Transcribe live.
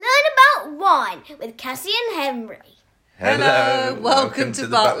Wine with Cassie and Henry. Hello, welcome to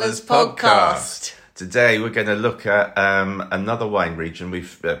the Butler's Podcast. Today we're going to look at another wine region.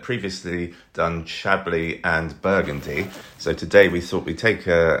 We've previously done Chablis and Burgundy. So today we thought we'd take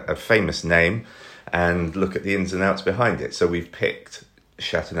a famous name and look at the ins and outs behind it. So we've picked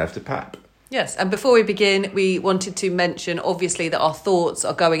Châteauneuf du Pape. Yes, and before we begin, we wanted to mention, obviously, that our thoughts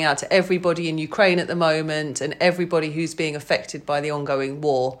are going out to everybody in Ukraine at the moment and everybody who's being affected by the ongoing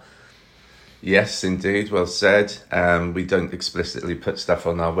war. Yes, indeed, well said. We don't explicitly put stuff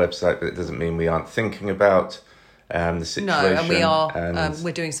on our website, but it doesn't mean we aren't thinking about the situation. No, and we are.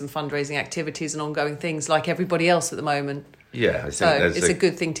 We're doing some fundraising activities and ongoing things like everybody else at the moment. Yeah, I think it's a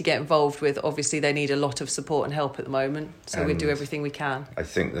good thing to get involved with. Obviously, they need a lot of support and help at the moment, so we do everything we can. I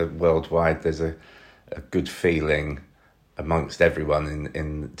think that worldwide there's a good feeling amongst everyone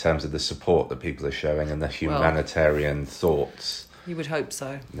in terms of the support that people are showing and the humanitarian thoughts. You would hope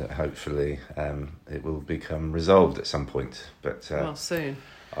so. That hopefully it will become resolved at some point. But soon.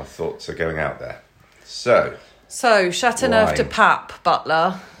 Our thoughts are going out there. So Châteauneuf du Pape,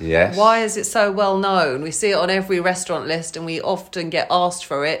 Butler. Yes. Why is it so well known? We see it on every restaurant list and we often get asked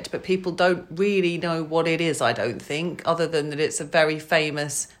for it, but people don't really know what it is, I don't think, other than that it's a very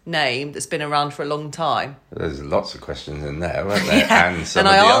famous name that's been around for a long time. There's lots of questions in there, weren't there? Yeah, and some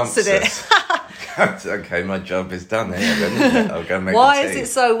and of I the answered answers. Okay, my job is done here then. I'll go make Why a tea. is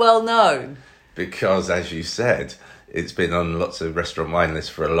it so well known? Because, as you said, it's been on lots of restaurant wine lists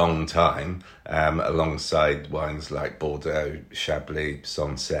for a long time, alongside wines like Bordeaux, Chablis,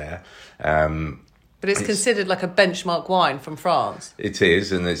 Sancerre. But it's considered like a benchmark wine from France. It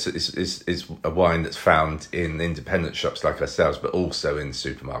is, and it's a wine that's found in independent shops like ourselves, but also in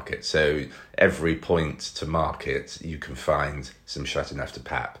supermarkets. So every point to market, you can find some Châteauneuf du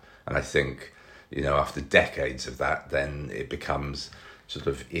Pape. And I think, after decades of that, then it becomes sort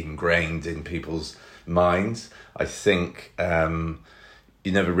of ingrained in people's minds. I think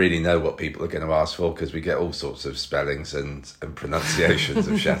you never really know what people are going to ask for because we get all sorts of spellings and pronunciations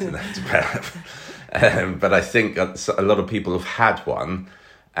of Châteauneuf du Pape. But I think a lot of people have had one,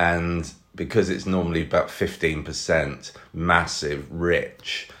 and because it's normally about 15% massive,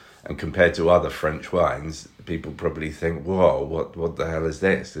 rich, and compared to other French wines, people probably think, whoa, what the hell is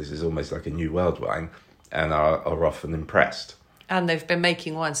this? This is almost like a new world wine, and are often impressed. And they've been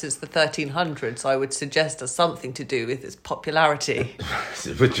making wine since the 1300s, I would suggest has something to do with its popularity.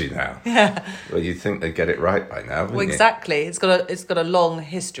 Would you now? Yeah. Well, you'd think they'd get it right by now, wouldn't you? Exactly. It's got a long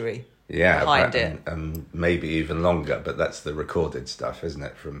history behind it. And maybe even longer, but that's the recorded stuff, isn't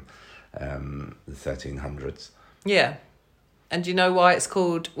it, from the 1300s? Yeah. And do you know why it's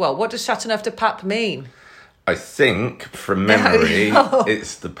called... Well, what does Châteauneuf du Pape mean? I think, from memory,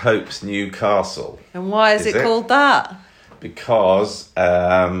 it's the Pope's new castle. And why is it called that? Because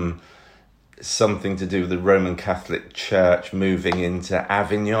something to do with the Roman Catholic Church moving into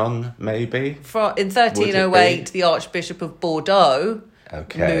Avignon, maybe? In 1308, the Archbishop of Bordeaux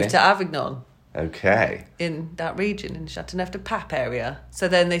moved to Avignon. Okay. In that region, in Châteauneuf du Pape area. So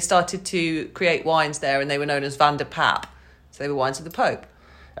then they started to create wines there, and they were known as Vin du Pape. So they were wines of the Pope.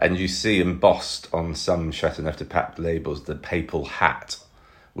 And you see embossed on some Châteauneuf du Pape labels the papal hat,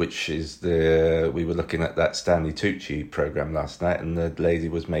 which is we were looking at that Stanley Tucci programme last night, and the lady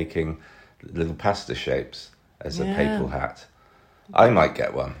was making little pasta shapes as a papal hat. I might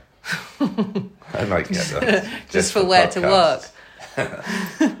get one. I might get them. just for where to work.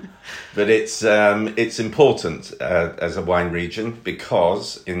 But it's important as a wine region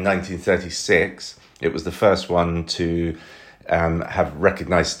because in 1936 it was the first one to have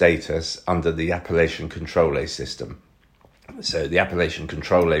recognised status under the Appellation Contrôlée system. So the Appellation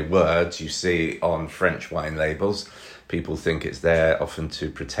Contrôlée words you see on French wine labels, people think it's there often to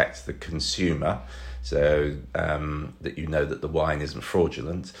protect the consumer, so that that the wine isn't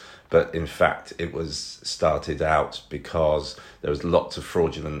fraudulent. But in fact, it was started out because there was lots of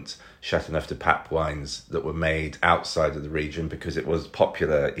fraudulent Châteauneuf du Pape wines that were made outside of the region because it was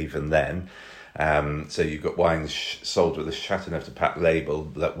popular even then. So you've got wines sold with a Châteauneuf du Pape label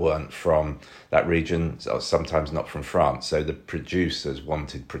that weren't from that region, or sometimes not from France. So the producers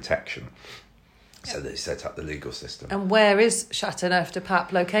wanted protection. So they set up the legal system. And where is Châteauneuf du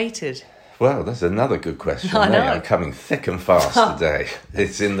Pape located? Well, that's another good question. I know. I'm coming thick and fast today.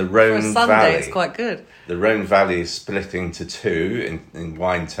 It's in the Rhone For a Sunday, Valley. it's quite good. The Rhone Valley is split into two in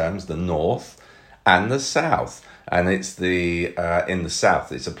wine terms, the north and the south. And it's in the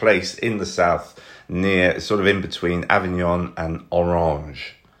south. It's a place in the south near, sort of in between Avignon and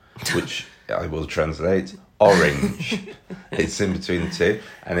Orange, which I will translate, orange. It's in between the two.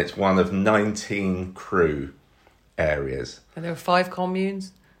 And it's one of 19 cru areas. And there are 5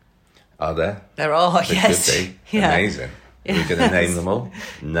 communes? Are there? There are, There yes. could be. Yeah. Amazing. Are we going to name them all?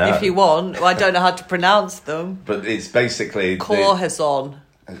 No. If you want. Well, I don't know how to pronounce them. But it's basically... Courhezon.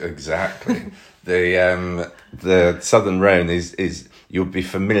 Exactly. The Southern Rhone is you'll be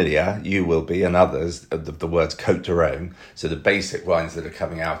familiar, you will be, and others, of the words Côte de Rhône. So the basic wines that are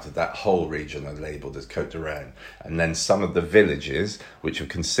coming out of that whole region are labelled as Côte de Rhône. And then some of the villages, which have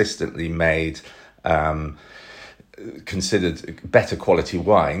consistently made considered better quality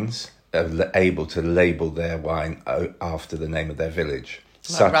wines, are able to label their wine after the name of their village.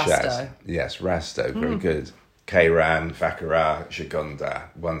 Like Such Rasto. as, yes, Rasto, very good. Kairan, Vacara,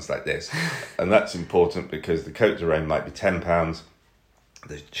 Gigonda, ones like this. And that's important because the Côte de Rhône might be £10.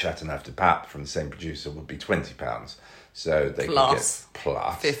 The Chateauneuf de Pape from the same producer would be £20. So they Plus. can get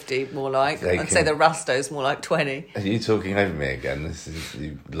plus 50, more like. They I'd say the Rasto's more like 20. Are you talking over me again?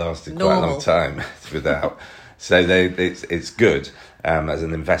 You lasted quite a Normal. long time without. So it's good as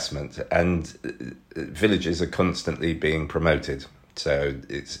an investment, and villages are constantly being promoted. So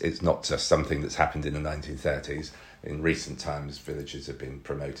it's not just something that's happened in the 1930s. In recent times, villages have been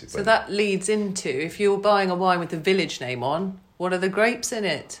promoted. So that leads into, if you're buying a wine with the village name on, what are the grapes in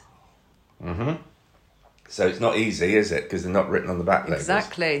it? So it's not easy, is it? Because they're not written on the back labels.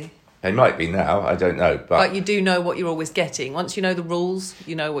 Exactly. They might be now, I don't know. But you do know what you're always getting. Once you know the rules,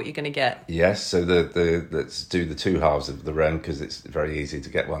 you know what you're going to get. Yes, so let's do the two halves of the Rhone, because it's very easy to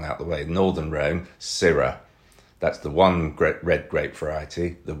get one out the way. Northern Rhone, Syrah. That's the one red grape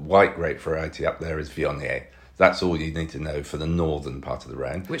variety. The white grape variety up there is Viognier. That's all you need to know for the northern part of the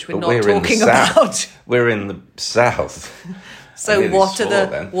Rhone. Which we're But not in the talking south. about. We're in the south. So I nearly what swore are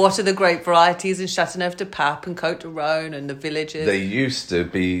then. the grape varieties in Chateauneuf de Pape and Côte de Rhône and the villages? They used to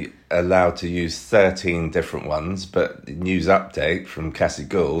be allowed to use 13 different ones, but news update from Cassie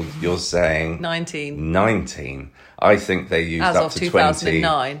Gould, you're saying 19. 19. I think they used As up of to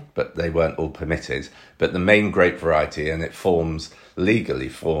 2009. 20, but they weren't all permitted. But the main grape variety, and it legally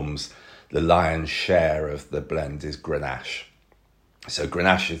forms the lion's share of the blend, is Grenache. So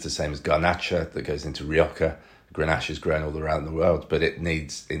Grenache is the same as Garnacha that goes into Rioja. Grenache is grown all around the world, but it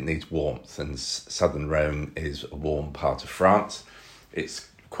needs warmth, and Southern Rhone is a warm part of France. It's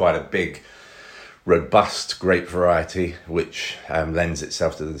quite a big, robust grape variety, which lends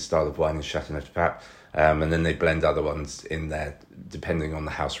itself to the style of wine in Chateauneuf de Pape. And then they blend other ones in there, depending on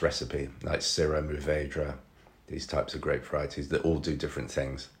the house recipe, like Syrah, Mourvèdre, these types of grape varieties that all do different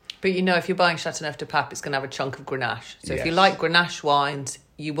things. But you know, if you're buying Chateauneuf de Pape, it's going to have a chunk of Grenache. So if you Yes. like Grenache wines,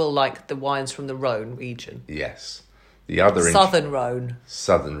 you will like the wines from the Rhone region. Yes. The other Southern Rhone.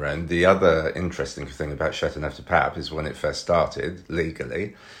 Southern Rhone. The other interesting thing about Chateauneuf de Pape is when it first started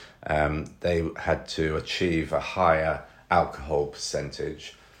legally, they had to achieve a higher alcohol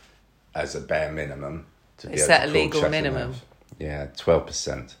percentage as a bare minimum to be They able set to a call legal Chateauneuf. minimum. Yeah,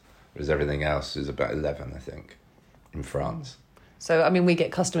 12%, whereas everything else is about 11, I think, in France. So, I mean, we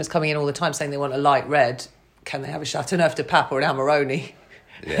get customers coming in all the time saying they want a light red. Can they have a Chateauneuf de Pape or an Amarone?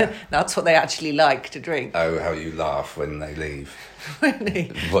 Yeah. That's what they actually like to drink. Oh, how you laugh when they leave.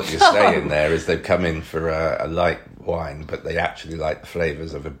 Really? What you're saying there is they've come in for a light wine, but they actually like the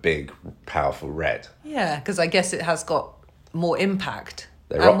flavours of a big, powerful red. Yeah, because I guess it has got more impact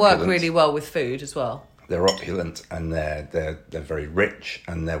They're and work opulent. really well with food as well. They're opulent, and they're very rich,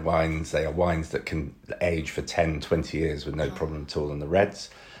 and they are wines that can age for 10, 20 years with no problem at all in the reds.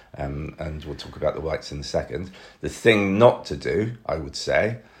 And we'll talk about the whites in a second. The thing not to do, I would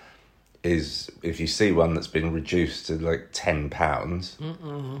say, is if you see one that's been reduced to like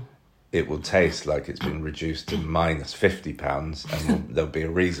 £10, it will taste like it's been reduced to minus £50, and there'll be a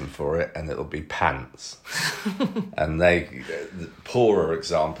reason for it, and it'll be pants. And the poorer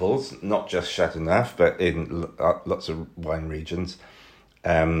examples, not just Chateauneuf, but in lots of wine regions,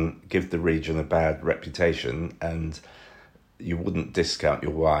 give the region a bad reputation, and you wouldn't discount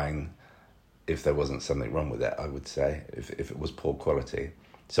your wine if there wasn't something wrong with it, I would say, if it was poor quality.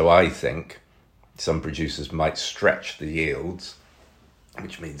 So I think some producers might stretch the yields,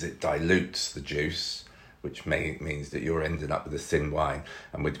 which means it dilutes the juice, which means that you're ending up with a thin wine.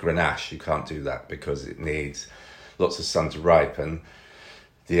 And with Grenache, you can't do that because it needs lots of sun to ripen.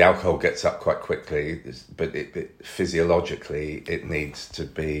 The alcohol gets up quite quickly, but physiologically, it needs to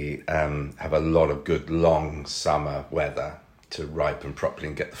be have a lot of good long summer weather to ripen properly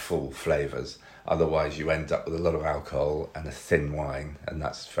and get the full flavours. Otherwise, you end up with a lot of alcohol and a thin wine, and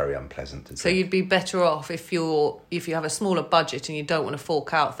that's very unpleasant to drink. So you'd be better off if you have a smaller budget and you don't want to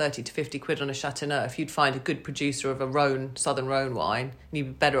fork out 30 to 50 quid on a Chateauneuf, you'd find a good producer of a Rhone, Southern Rhone wine, and you'd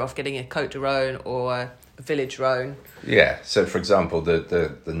be better off getting a Côte de Rhône or a Village Rhone. Yeah, so for example,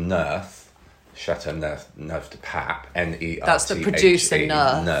 the Nerth, Chateauneuf de Pape, N-E-R-T-H-E, That's the producer,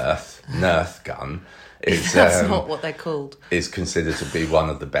 Nerth. Nerth gun is That's not what they're called. is considered to be one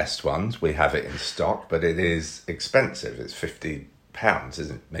of the best ones. We have it in stock, but it is expensive. It's £50,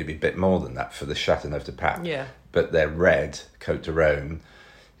 isn't it? Maybe a bit more than that for the Chateauneuf de Pape. Yeah. But their red Côte de Rhône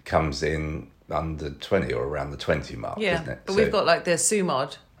comes in under 20 or around the 20 mark, Yeah, isn't it? but we've got like the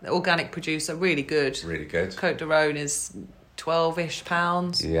Sumard, the organic producer, really good. Really good. Côte de Rhône is 12-ish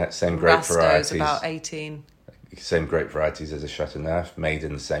pounds. Yeah, same grape Rasto's varieties. about 18. Same grape varieties as a Chateauneuf, made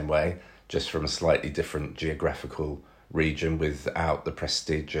in the same way, just from a slightly different geographical region without the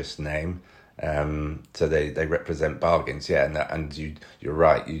prestigious name. So they represent bargains, yeah. And you're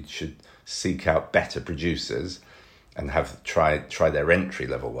right. You should seek out better producers and have try their entry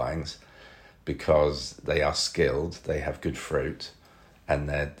level wines, because they are skilled, they have good fruit, and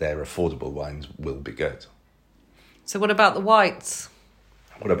their affordable wines will be good. So what about the whites?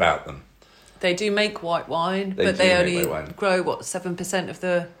 What about them? They do make white wine, They but do they make only white wine. grow, 7% of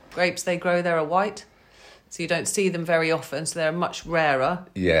the grapes they grow there are white. So you don't see them very often, so they're much rarer.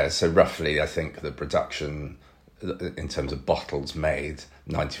 Yeah, so roughly I think the production in terms of bottles made,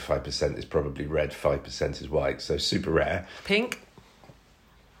 95% is probably red, 5% is white, so super rare. Pink?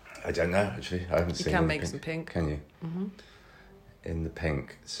 I don't know, actually. I haven't You seen can any make some pink. Can you? Mm-hmm. In the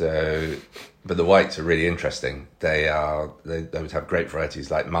pink. So, but the whites are really interesting. They would have grape varieties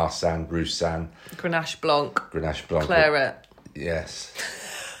like Marsanne, Roussanne, Grenache Blanc, Grenache Blanc. Claret. Yes.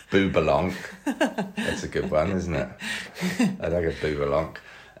 Boubelanc. That's a good one, isn't it? I like a Boubelanc.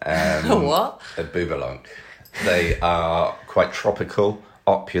 What? A Boubelanc. They are quite tropical,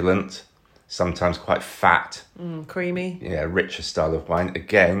 opulent, sometimes quite fat. Creamy. Yeah, richer style of wine.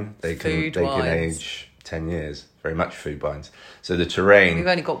 Again, they Food can wines. age 10 years. Very much food wines. So the terrain. We've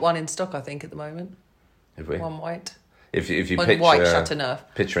only got one in stock, I think, at the moment. Have we? One white. If you One picture white Chateauneuf.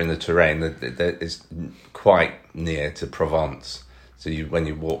 picturing the terrain, that is quite near to Provence. So when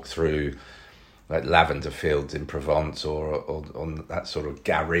you walk through like lavender fields in Provence or on that sort of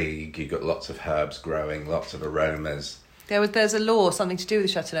garrigue, you've got lots of herbs growing, lots of aromas. There's a law, something to do with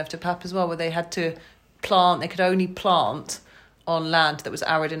Chateauneuf de Pape as well, where they had to plant. They could only plant on land that was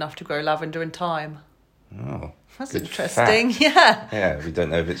arid enough to grow lavender and thyme. Oh, That's good interesting. fact. Yeah. Yeah, we don't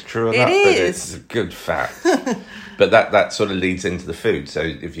know if it's true or It not, but is. it's a good fact. But that sort of leads into the food. So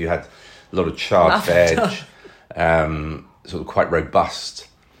if you had a lot of charred Lavender. veg, sort of quite robust,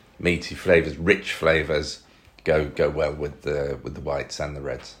 meaty flavours, rich flavours, go well with the whites and the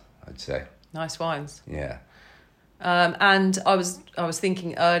reds, I'd say. Nice wines. Yeah. And I was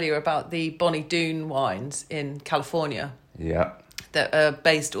thinking earlier about the Bonnie Doon wines in California Yeah. that are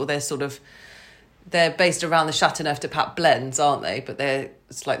based, or they're based around the Chateauneuf de Pape blends, aren't they? But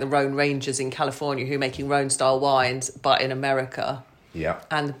it's like the Rhone Rangers in California who are making Rhone style wines, but in America. Yeah.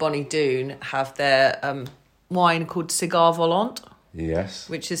 And the Bonnie Doon have their wine called Cigar Volant, Yes.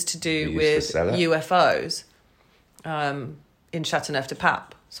 which is to We do used to with sell it. UFOs in Chateauneuf de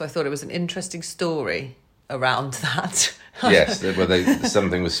Pape. So I thought it was an interesting story around that. Yes,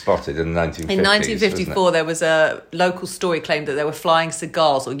 something was spotted in the 1950s. In 1954, wasn't there was a local story claimed that there were flying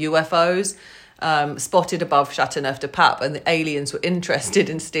cigars or UFOs spotted above Chateauneuf de Pape, and the aliens were interested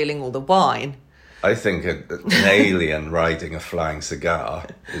in stealing all the wine. it? I think an alien riding a flying cigar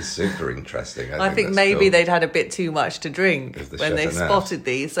is super interesting. I think that's maybe cool. they'd had a bit too much to drink Of the when they Chateauneuf. spotted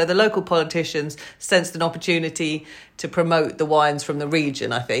these. So the local politicians sensed an opportunity to promote the wines from the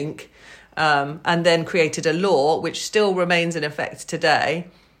region, I think, and then created a law which still remains in effect today,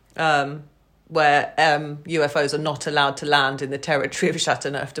 where UFOs are not allowed to land in the territory of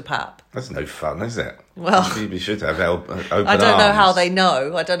Chateauneuf de Pape. That's no fun, is it? Well, Maybe should have open I don't know how arms. they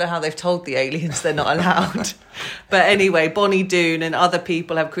know. I don't know how they've told the aliens they're not allowed. But anyway, Bonnie Doon and other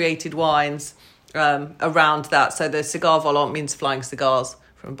people have created wines around that. So the Cigar Volant means flying cigars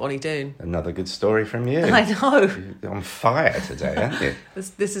from Bonnie Doon. Another good story from you. I know. You're on fire today, aren't you?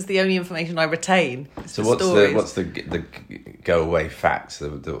 This is the only information I retain. It's So the what's stories. the go away facts or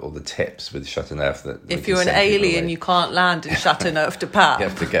the tips with Chateauneuf that we If can you're an send people alien, away? you can't land in Chateauneuf de You Pape.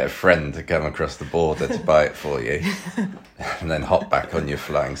 have to get a friend to come across the border to buy it for you, and then hop back on your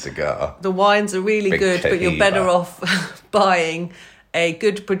flying cigar. The wines are really Big good, but you're better Cohiba. off buying a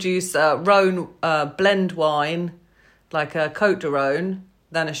good producer Rhone blend wine, like a Côte de Rhône,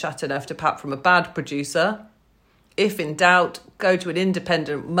 than a Chateauneuf de Pape from a bad producer. If in doubt, go to an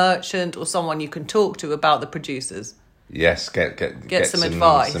independent merchant or someone you can talk to about the producers. Yes, get some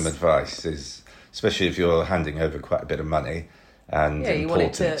advice. Some advice is, especially if you're handing over quite a bit of money, and Yeah, you want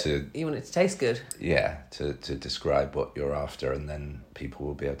important it to taste good. to describe what you're after, and then people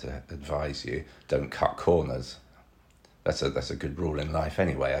will be able to advise you. Don't cut corners. That's a good rule in life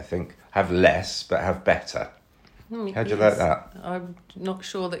anyway. I think have less but have better. How'd you like that? I'm not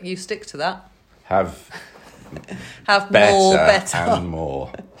sure that you stick to that. Have Better. and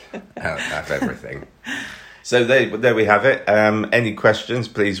more. Have everything. So there we have it. Any questions,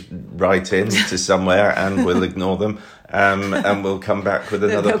 please write in to somewhere and we'll ignore them. And we'll come back with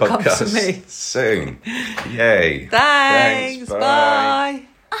another They'll come to podcast me. soon. Yay. Thanks. Bye.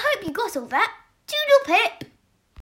 I hope you got all that. Doodle pip.